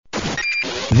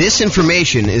This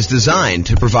information is designed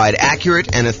to provide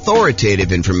accurate and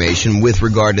authoritative information with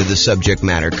regard to the subject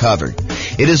matter covered.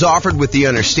 It is offered with the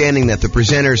understanding that the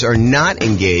presenters are not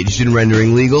engaged in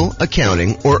rendering legal,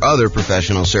 accounting, or other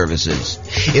professional services.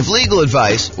 If legal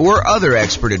advice or other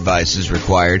expert advice is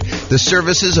required, the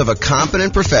services of a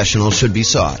competent professional should be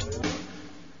sought.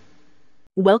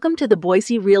 Welcome to the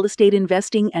Boise Real Estate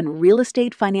Investing and Real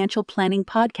Estate Financial Planning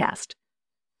Podcast.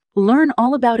 Learn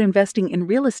all about investing in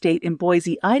real estate in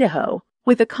Boise, Idaho,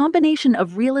 with a combination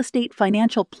of real estate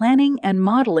financial planning and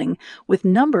modeling with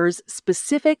numbers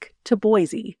specific to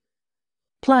Boise.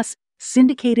 Plus,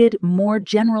 syndicated, more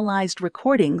generalized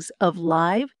recordings of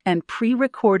live and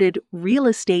pre-recorded real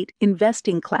estate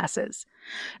investing classes,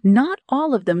 not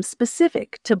all of them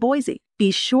specific to Boise.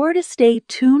 Be sure to stay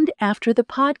tuned after the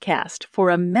podcast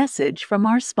for a message from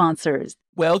our sponsors.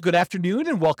 Well, good afternoon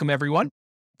and welcome everyone.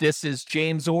 This is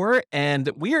James Orr, and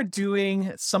we are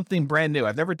doing something brand new.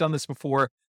 I've never done this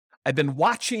before. I've been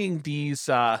watching these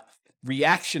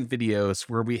reaction videos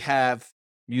where we have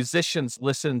musicians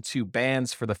listen to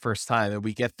bands for the first time, and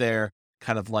we get their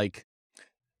kind of like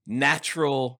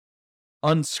natural,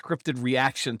 unscripted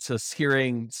reaction to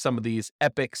hearing some of these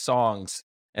epic songs.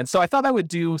 And so I thought I would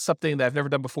do something that I've never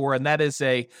done before, and that is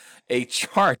a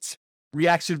chart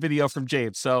reaction video from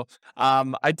James. So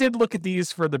I did look at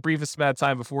these for the briefest amount of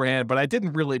time beforehand, but I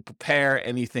didn't really prepare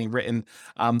anything written.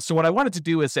 So what I wanted to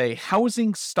do is a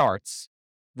housing starts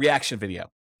reaction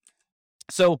video.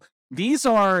 So these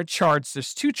are charts.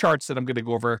 There's two charts that I'm going to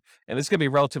go over, and it's going to be a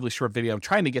relatively short video. I'm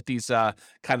trying to get these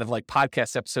kind of like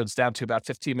podcast episodes down to about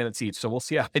 15 minutes each, so we'll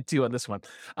see how I do on this one.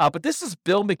 But this is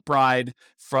Bill McBride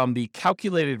from the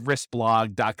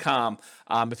calculatedriskblog.com.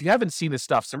 If you haven't seen his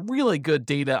stuff, some really good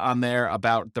data on there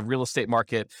about the real estate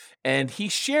market. And he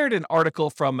shared an article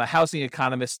from a housing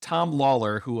economist, Tom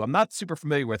Lawler, who I'm not super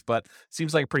familiar with, but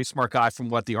seems like a pretty smart guy from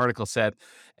what the article said.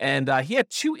 And he had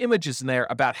two images in there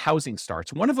about housing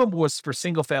starts. One of them was for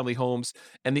single family homes,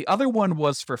 and the other one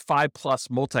was for 5+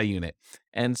 multi-unit.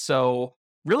 And so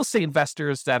real estate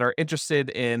investors that are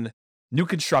interested in new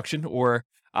construction or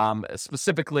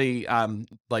specifically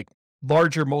like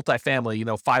larger multifamily,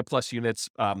 5+ units,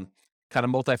 kind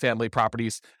of multifamily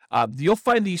properties, you'll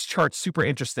find these charts super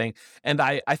interesting. And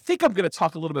I think I'm going to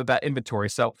talk a little bit about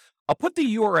inventory. So I'll put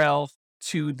the URL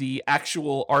to the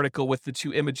actual article with the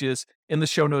two images in the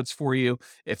show notes for you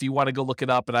if you want to go look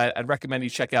it up. And I'd recommend you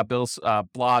check out Bill's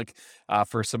blog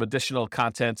for some additional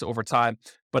content over time.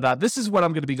 But this is what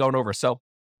I'm going to be going over. So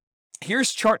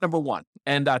here's chart number one.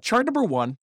 And chart number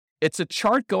one, it's a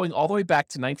chart going all the way back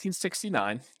to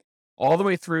 1969, all the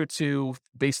way through to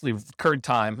basically current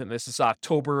time. And this is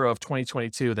October of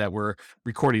 2022 that we're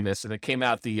recording this. And it came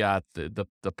out, the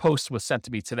post was sent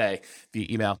to me today via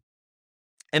email.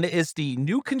 And it is the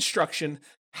new construction,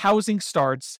 housing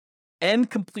starts, and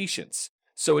completions.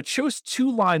 So it shows two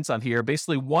lines on here,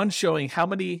 basically one showing how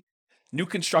many new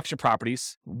construction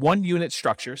properties, 1-unit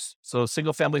structures, so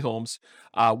single family homes,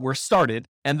 were started,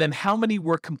 and then how many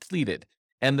were completed.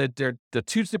 And the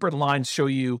two different lines show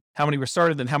you how many were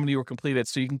started and how many were completed.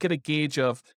 So you can get a gauge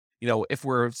of, if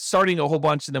we're starting a whole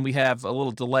bunch and then we have a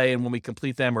little delay in when we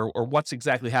complete them, or what's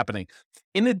exactly happening.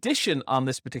 In addition, on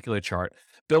this particular chart,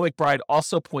 Bill McBride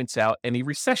also points out any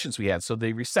recessions we had. So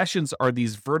the recessions are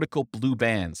these vertical blue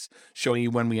bands showing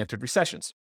you when we entered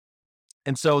recessions.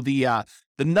 And so the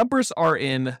numbers are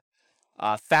in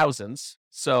thousands.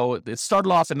 So it started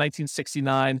off in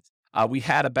 1969. We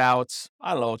had about, just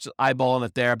eyeballing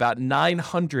it there, about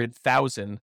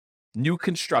 900,000 new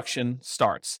construction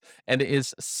starts, and it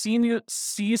is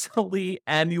seasonally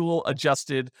annual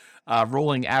adjusted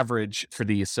rolling average for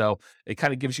these. So it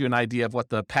kind of gives you an idea of what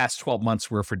the past 12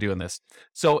 months were for doing this.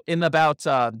 So in about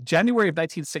January of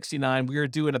 1969, we were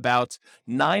doing about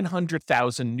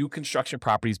 900,000 new construction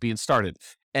properties being started,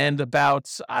 and about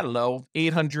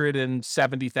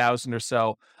 870,000 or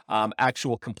so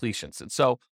actual completions. And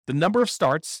so the number of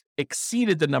starts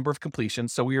exceeded the number of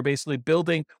completions. So we were basically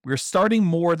we were starting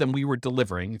more than we were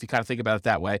delivering, if you kind of think about it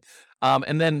that way.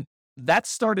 And then that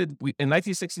started, in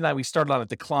 1969, we started on a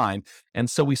decline. And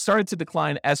so we started to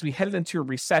decline as we headed into a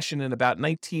recession in about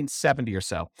 1970 or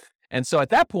so. And so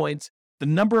at that point, the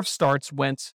number of starts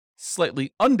went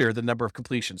slightly under the number of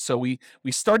completions. So we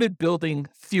started building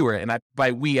fewer, and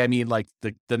by we, I mean like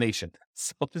the nation.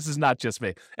 So this is not just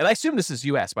me. And I assume this is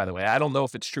U.S., by the way. I don't know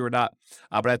if it's true or not,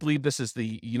 but I believe this is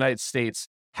the United States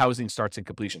housing starts and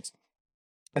completions.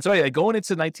 And so anyway, going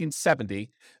into 1970,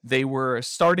 they were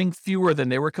starting fewer than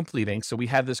they were completing. So we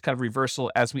had this kind of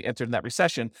reversal as we entered that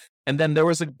recession. And then there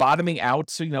was a bottoming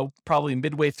out, so, probably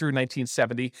midway through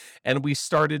 1970. And we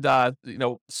started,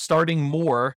 starting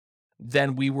more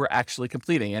than we were actually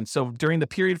completing. And so during the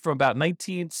period from about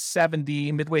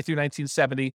 1970, midway through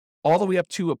 1970, all the way up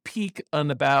to a peak on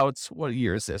about, what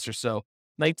year is this or so,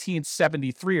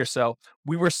 1973 or so,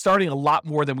 we were starting a lot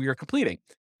more than we were completing.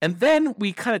 And then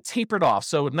we kind of tapered off.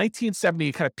 So in 1970,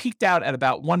 it kind of peaked out at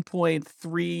about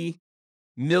 1.3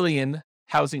 million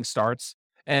housing starts.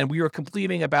 And we were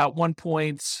completing about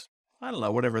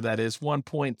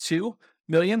 1.2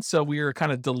 million. So we were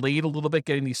kind of delayed a little bit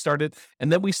getting these started.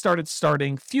 And then we started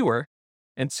starting fewer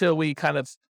until we kind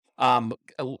of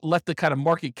let the kind of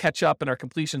market catch up and our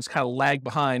completions kind of lag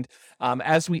behind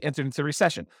as we entered into the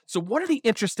recession. So one of the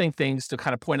interesting things to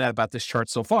kind of point out about this chart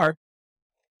so far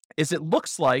is it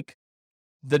looks like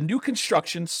the new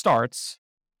construction start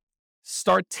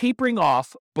tapering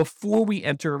off before we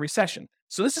enter a recession.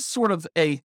 So this is sort of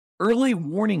a early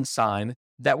warning sign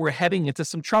that we're heading into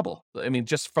some trouble. I mean,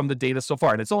 just from the data so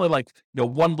far. And it's only like,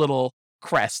 one little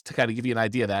crest to kind of give you an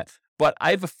idea of that. But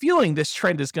I have a feeling this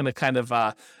trend is going to kind of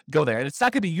go there. And it's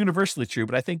not going to be universally true,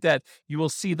 but I think that you will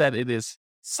see that it is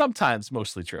sometimes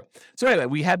mostly true. So anyway,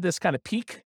 we had this kind of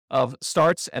peak of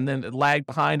starts and then it lagged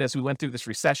behind as we went through this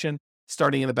recession,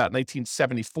 starting in about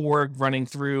 1974, running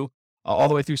through all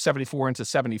the way through 74 into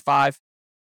 75,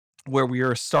 where we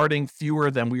are starting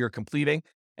fewer than we are completing.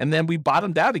 And then we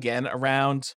bottomed out again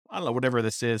around, I don't know, whatever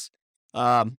this is,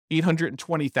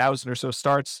 820,000 or so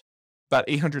starts, about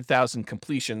 800,000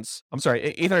 completions. I'm sorry,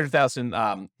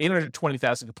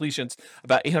 820,000 completions,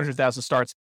 about 800,000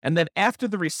 starts. And then after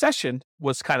the recession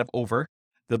was kind of over,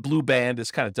 the blue band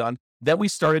is kind of done, then we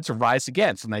started to rise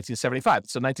again from 1975.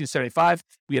 So 1975,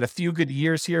 we had a few good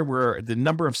years here where the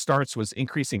number of starts was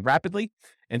increasing rapidly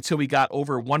until we got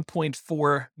over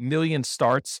 1.4 million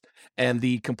starts and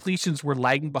the completions were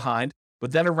lagging behind.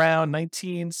 But then around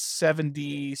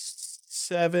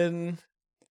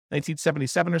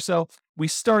 1977 or so, we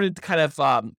started to kind of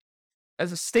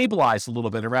as a stabilize a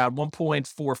little bit around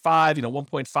 1.45,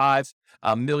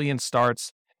 1.5 million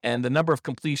starts. And the number of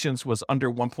completions was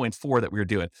under 1.4 that we were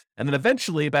doing. And then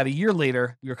eventually, about a year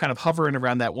later, we were kind of hovering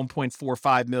around that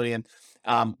 1.45 million.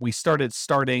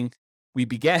 We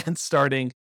began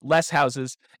starting less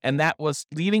houses, and that was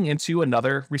leading into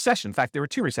another recession. In fact, there were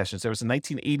two recessions. There was a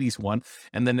 1980s one,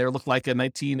 and then there looked like a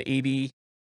 1980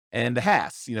 and a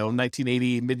half,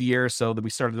 1980 mid-year. So that we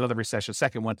started another recession,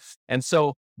 second one. And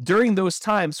so during those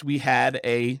times, we had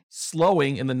a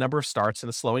slowing in the number of starts and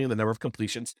a slowing in the number of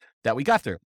completions that we got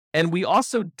through. And we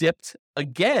also dipped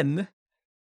again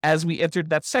as we entered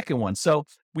that second one. So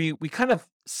we kind of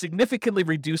significantly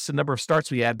reduced the number of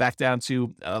starts we had back down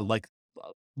to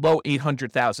low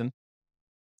 800,000.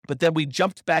 But then we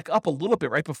jumped back up a little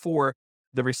bit right before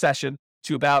the recession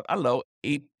to about,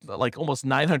 almost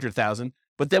 900,000.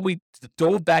 But then we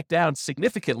dove back down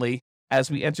significantly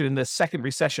as we entered in the second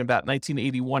recession, about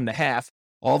 1981 and a half,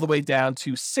 all the way down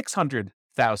to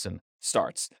 600,000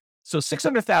 starts. So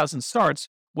 600,000 starts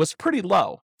was pretty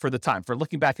low for the time, for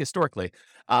looking back historically.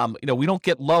 We don't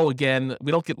get lower than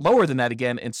that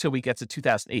again until we get to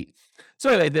 2008.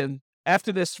 So anyway, then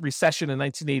after this recession in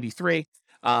 1983,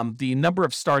 the number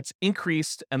of starts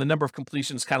increased and the number of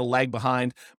completions kind of lagged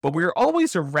behind, but we were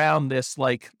always around this,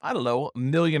 a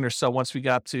million or so once we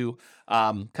got to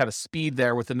kind of speed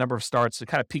there with the number of starts. It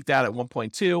kind of peaked out at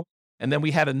 1.2. And then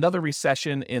we had another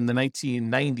recession in the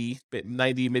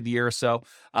 1990 mid-year or so,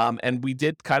 and we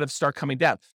did kind of start coming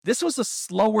down. This was a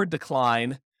slower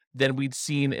decline than we'd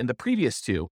seen in the previous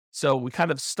two. So we kind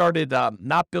of started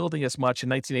not building as much in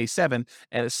 1987,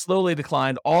 and it slowly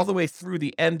declined all the way through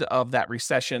the end of that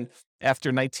recession after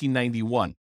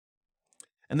 1991.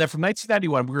 And then from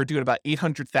 1991, we were doing about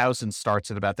 800,000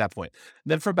 starts at about that point.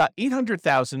 And then from about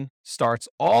 800,000 starts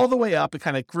all the way up, it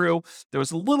kind of grew. There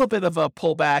was a little bit of a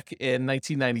pullback in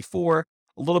 1994,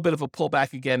 a little bit of a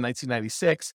pullback again in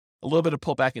 1996, a little bit of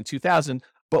pullback in 2000,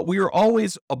 but we were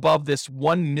always above this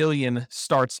 1 million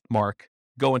starts mark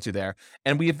going to there.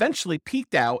 And we eventually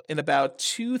peaked out in about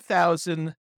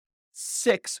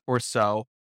 2006 or so,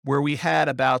 where we had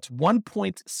about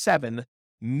 1.7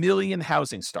 million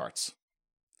housing starts.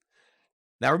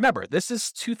 Now, remember, this is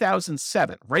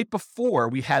 2007, right before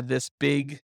we had this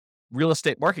big real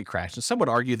estate market crash. And some would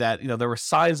argue that, there were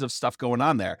signs of stuff going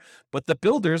on there, but the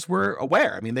builders were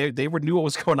aware. I mean, they knew what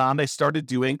was going on. They started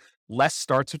doing less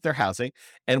starts with their housing.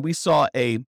 And we saw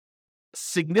a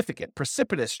significant,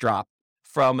 precipitous drop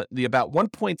from the about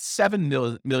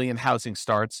 1.7 million housing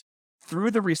starts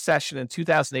through the recession in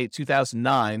 2008,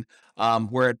 2009,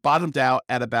 where it bottomed out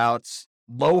at about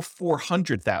low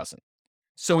 400,000.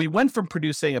 So we went from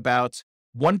producing about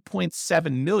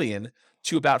 1.7 million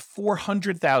to about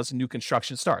 400,000 new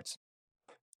construction starts.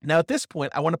 Now, at this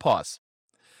point, I want to pause.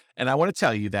 And I want to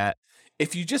tell you that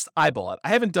if you just eyeball it, I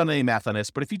haven't done any math on this,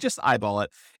 but if you just eyeball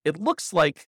it, it looks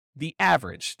like the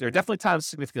average, there are definitely times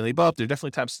significantly above, there are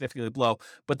definitely times significantly below,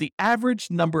 but the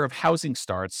average number of housing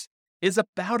starts is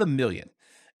about a million.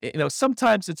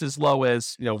 Sometimes it's as low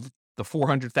as, the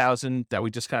 400,000 that we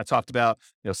just kind of talked about,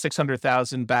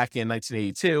 600,000 back in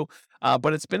 1982.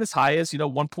 But it's been as high as,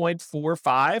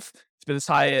 1.45. It's been as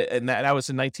high, and that was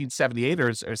in 1978, or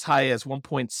as high as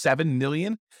 1.7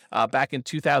 million back in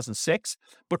 2006.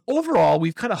 But overall,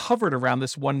 we've kind of hovered around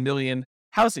this 1 million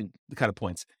housing kind of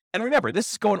points. And remember,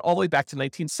 this is going all the way back to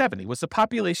 1970. Was the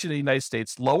population of the United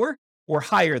States lower or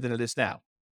higher than it is now?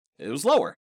 It was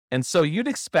lower. And so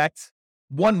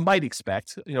one might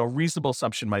expect, a reasonable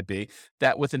assumption might be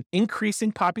that with an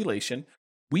increasing population,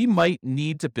 we might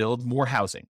need to build more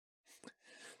housing,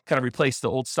 kind of replace the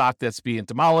old stock that's being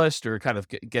demolished or kind of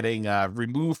getting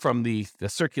removed from the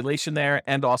circulation there,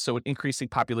 and also an increasing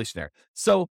population there.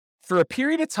 So for a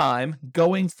period of time,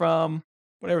 going from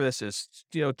whatever this is,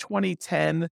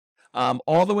 2010,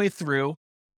 all the way through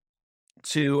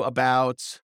to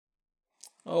about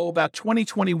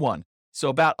 2021. So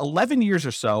about 11 years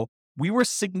or so, we were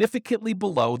significantly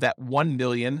below that 1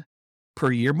 million per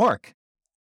year mark.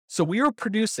 So we were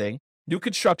producing, new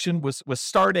construction was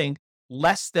starting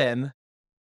less than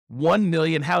 1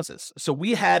 million houses. So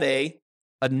we had a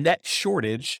net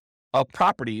shortage of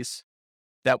properties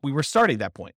that we were starting at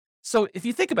that point. So if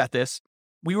you think about this,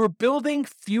 we were building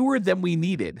fewer than we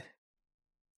needed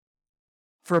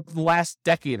for the last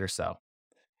decade or so.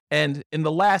 And in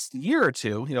the last year or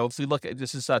two, if we look at,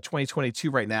 this is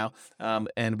 2022 right now,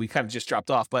 and we kind of just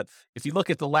dropped off. But if you look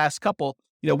at the last couple,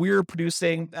 we were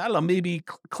producing, I don't know, maybe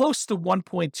close to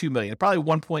 1.2 million, probably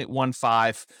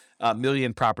 1.15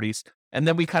 million properties. And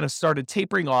then we kind of started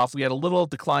tapering off. We had a little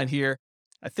decline here.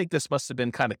 I think this must have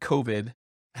been kind of COVID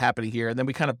happening here. And then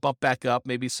we kind of bumped back up,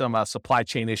 maybe some supply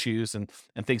chain issues and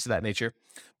things of that nature.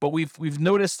 But we've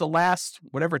noticed the last,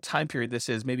 whatever time period this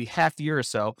is, maybe half year or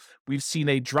so, we've seen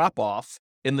a drop off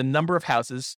in the number of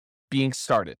houses being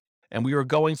started. And we were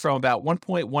going from about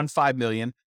 1.15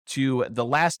 million to the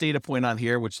last data point on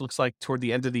here, which looks like toward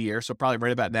the end of the year. So probably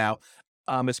right about now,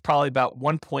 it's probably about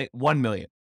 1.1 million.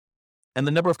 And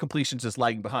the number of completions is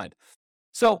lagging behind.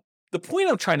 So the point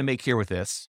I'm trying to make here with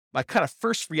this, my kind of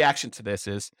first reaction to this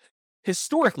is,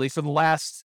 historically, for the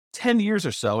last 10 years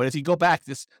or so, and if you go back,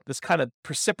 this kind of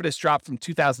precipitous drop from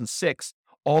 2006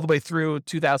 all the way through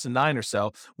 2009 or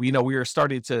so, we were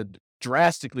starting to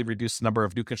drastically reduce the number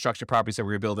of new construction properties that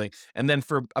we were building. And then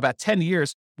for about 10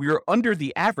 years, we were under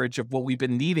the average of what we've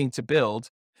been needing to build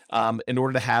in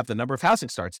order to have the number of housing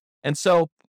starts. And so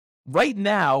right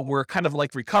now, we're kind of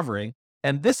like recovering.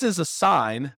 And this is a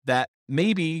sign that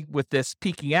maybe with this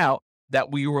peaking out, that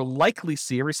we will likely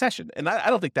see a recession. And I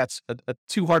don't think that's a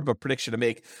too hard of a prediction to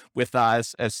make with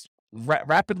as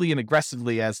rapidly and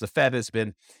aggressively as the Fed has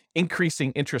been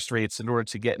increasing interest rates in order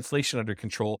to get inflation under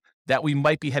control, that we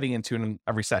might be heading into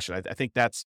a recession. I think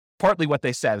that's partly what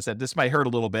they said, is that this might hurt a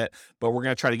little bit, but we're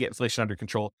going to try to get inflation under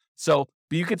control. So,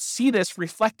 but you could see this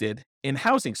reflected in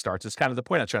housing starts is kind of the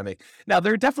point I'm trying to make. Now,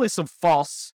 there are definitely some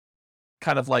false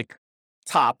kind of like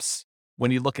tops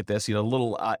when you look at this,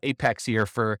 little apex here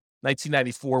for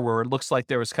 1994, where it looks like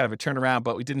there was kind of a turnaround,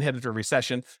 but we didn't head into a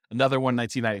recession. Another one,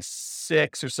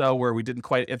 1996 or so, where we didn't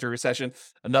quite enter a recession.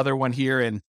 Another one here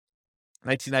in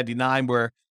 1999,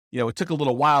 where, it took a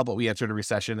little while, but we entered a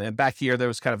recession. And back here, there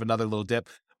was kind of another little dip.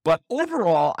 But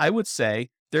overall, I would say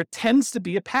there tends to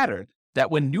be a pattern that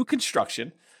when new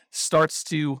construction starts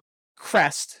to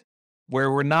crest,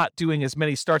 where we're not doing as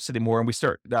many starts anymore, and we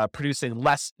start producing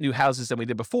less new houses than we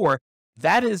did before,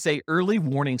 that is a early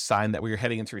warning sign that we are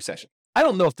heading into recession. I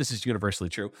don't know if this is universally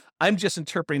true. I'm just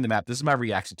interpreting the map. This is my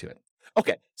reaction to it.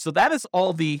 Okay, so that is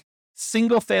all the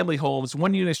single family homes,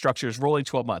 one unit structures rolling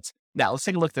 12 months. Now let's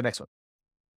take a look at the next one.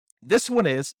 This one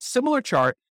is similar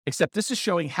chart, except this is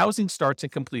showing housing starts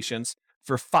and completions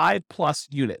for 5+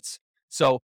 units.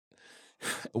 So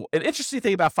an interesting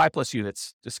thing about 5+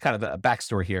 units, just kind of a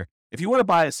backstory here. If you want to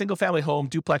buy a single family home,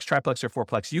 duplex, triplex, or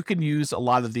fourplex, you can use a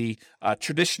lot of the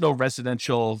traditional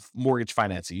residential mortgage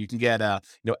financing. You can get a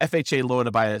FHA loan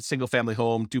to buy a single family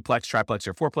home, duplex, triplex,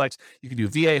 or fourplex. You can do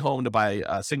VA home to buy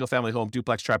a single family home,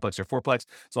 duplex, triplex, or fourplex,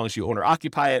 as long as you own or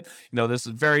occupy it. This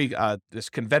is very this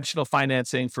conventional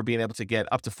financing for being able to get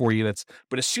up to 4 units.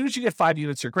 But as soon as you get 5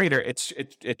 units or greater,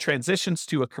 it transitions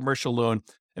to a commercial loan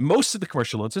And most of the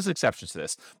commercial loans, there's exceptions to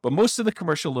this, but most of the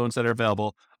commercial loans that are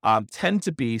available tend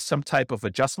to be some type of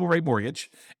adjustable rate mortgage,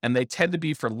 and they tend to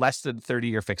be for less than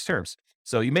 30-year fixed terms.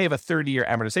 So you may have a 30-year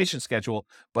amortization schedule,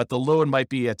 but the loan might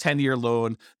be a 10-year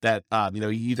loan that you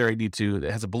either need to,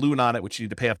 it has a balloon on it, which you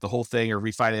need to pay off the whole thing or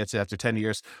refinance it after 10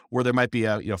 years, or there might be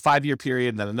a 5-year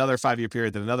period, then another 5-year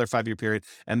period, then another 5-year period,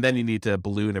 and then you need to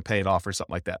balloon or pay it off or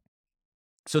something like that.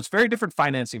 So it's very different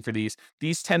financing for these.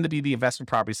 These tend to be the investment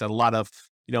properties that a lot of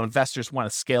investors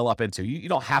want to scale up into. You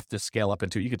don't have to scale up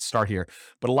into it. You could start here,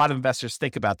 but a lot of investors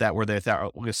think about that where they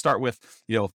thought, we're going to start with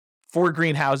 4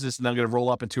 greenhouses and then I'm going to roll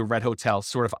up into a red hotel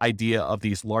sort of idea of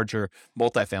these larger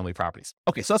multifamily properties.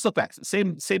 Okay, so let's look back.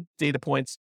 Same data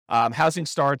points. Housing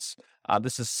starts.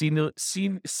 This is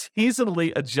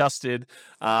seasonally adjusted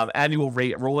annual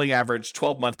rate, rolling average,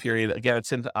 12-month period. Again,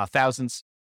 it's in thousands.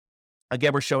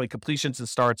 Again, we're showing completions and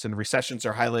starts, and recessions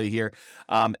are highlighted here.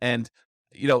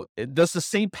 Does the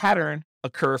same pattern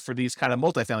occur for these kind of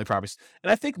multifamily properties? And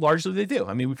I think largely they do.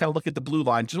 I mean, we kind of look at the blue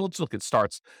line, just look at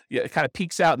starts. Yeah, it kind of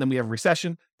peaks out, and then we have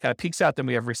recession, kind of peaks out, then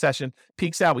we have recession,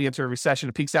 peaks out, we enter a recession,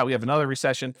 it peaks out, we have another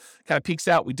recession, kind of peaks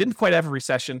out, we didn't quite have a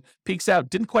recession, peaks out,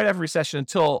 didn't quite have a recession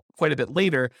until quite a bit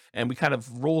later, and we kind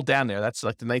of rolled down there. That's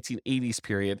like the 1980s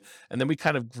period. And then we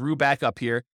kind of grew back up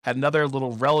here, had another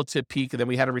little relative peak, and then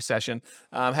we had a recession,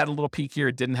 had a little peak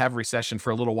here, didn't have a recession for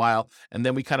a little while, and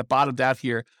then we kind of bottomed out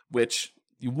here, which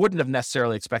you wouldn't have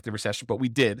necessarily expected a recession, but we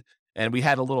did. And we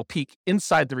had a little peak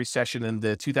inside the recession in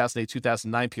the 2008,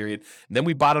 2009 period. And then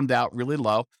we bottomed out really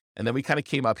low. And then we kind of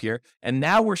came up here. And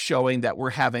now we're showing that we're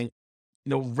having,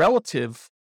 relative,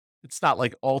 it's not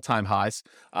like all-time highs,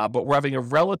 but we're having a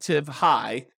relative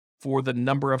high for the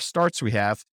number of starts we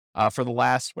have for the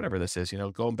last, whatever this is,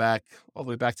 going back all the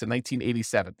way back to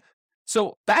 1987.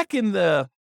 So back in the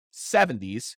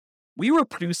 70s, we were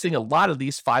producing a lot of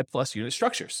these 5+ unit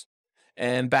structures.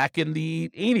 And back in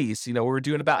the 80s, we were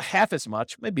doing about half as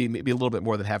much, maybe a little bit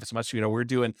more than half as much. We were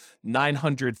doing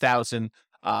 900,000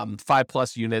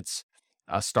 5+ units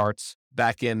starts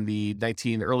back in the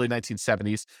early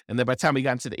 1970s. And then by the time we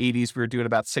got into the 80s, we were doing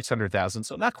about 600,000.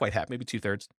 So not quite half, maybe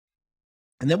 2/3.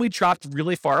 And then we dropped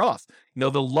really far off.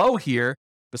 The low here,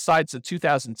 besides the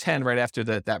 2010, right after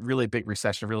that really big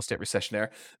recession, real estate recession there,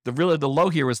 the low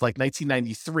here was like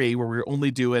 1993, where we were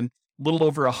only doing little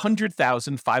over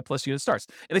 100,000 5+ unit starts.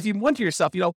 And if you wonder to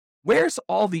yourself, where's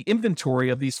all the inventory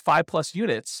of these 5+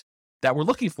 units that we're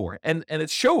looking for? And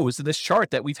it shows in this chart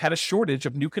that we've had a shortage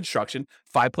of new construction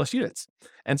 5+ units.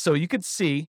 And so you could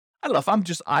see, I don't know if I'm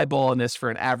just eyeballing this for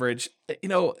an average,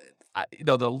 the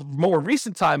more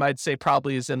recent time I'd say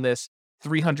probably is in this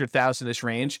 300,000-ish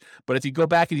range. But if you go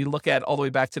back and you look at all the way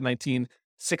back to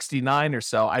 1969 or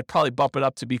so, I'd probably bump it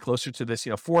up to be closer to this,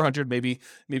 400, maybe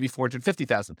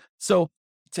 450,000. So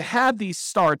to have these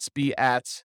starts be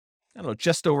at,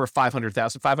 just over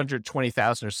 500,000,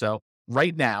 520,000 or so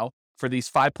right now for these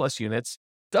 5+ units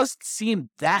doesn't seem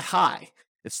that high.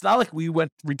 It's not like we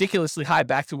went ridiculously high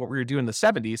back to what we were doing in the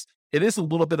 70s. It is a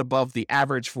little bit above the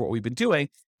average for what we've been doing,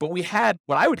 but we had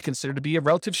what I would consider to be a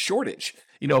relative shortage.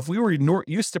 If we were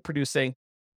used to producing,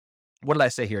 what did I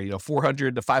say here?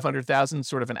 400 to 500,000,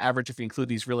 sort of an average if you include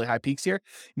these really high peaks here.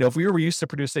 If we were used to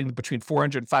producing between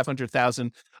 400 and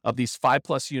 500,000 of these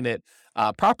 5+ unit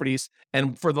properties,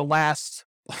 and for the last,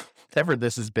 whatever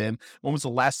this has been, when was the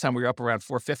last time we were up around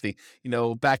 450?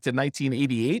 Back to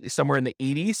 1988, somewhere in the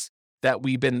 80s, that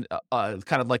we've been kind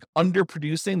of like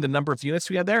underproducing the number of units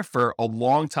we had there for a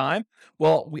long time.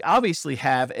 Well, we obviously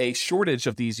have a shortage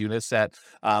of these units that,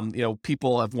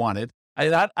 people have wanted.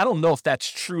 I don't know if that's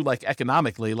true, like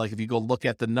economically, like if you go look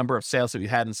at the number of sales that we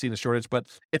had and seen a shortage, but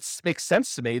it makes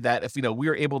sense to me that if, we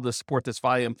were able to support this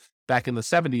volume back in the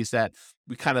 70s, that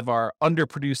we kind of are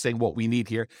underproducing what we need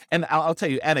here. And I'll tell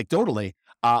you anecdotally,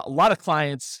 a lot of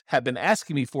clients have been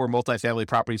asking me for multifamily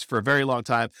properties for a very long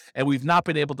time, and we've not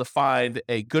been able to find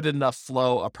a good enough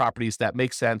flow of properties that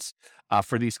make sense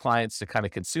for these clients to kind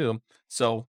of consume.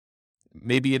 So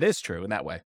maybe it is true in that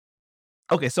way.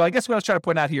 Okay, so I guess what I was trying to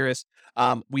point out here is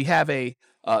we have a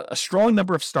strong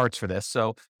number of starts for this.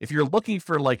 So if you're looking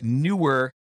for like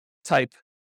newer type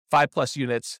 5+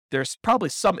 units, there's probably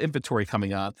some inventory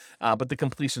coming on, but the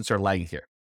completions are lagging here.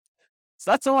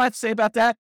 So that's all I have to say about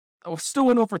that. I still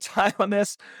went over time on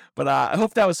this, but I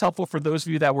hope that was helpful for those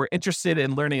of you that were interested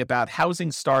in learning about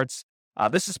housing starts.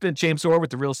 This has been James Orr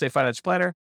with the Real Estate Financial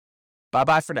Planner.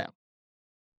 Bye-bye for now.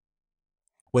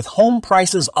 With home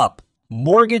prices up,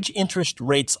 mortgage interest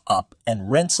rates up, and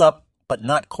rents up, but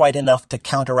not quite enough to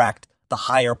counteract the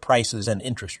higher prices and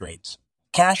interest rates,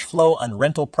 cash flow on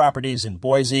rental properties in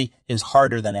Boise is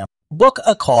harder than ever. Book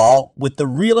a call with the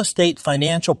Real Estate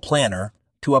Financial Planner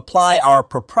to apply our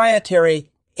proprietary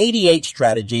 88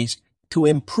 strategies to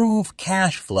improve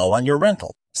cash flow on your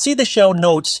rental. See the show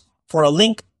notes for a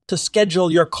link to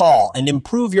schedule your call and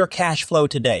improve your cash flow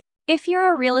today. If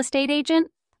you're a real estate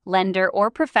agent, lender,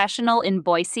 or professional in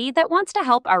Boise that wants to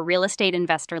help our real estate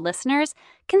investor listeners,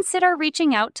 consider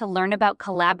reaching out to learn about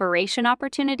collaboration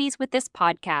opportunities with this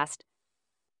podcast.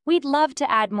 We'd love to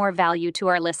add more value to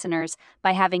our listeners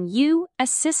by having you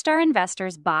assist our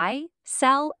investors buy,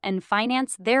 sell, and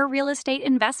finance their real estate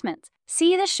investments.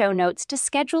 See the show notes to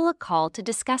schedule a call to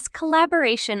discuss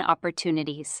collaboration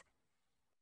opportunities.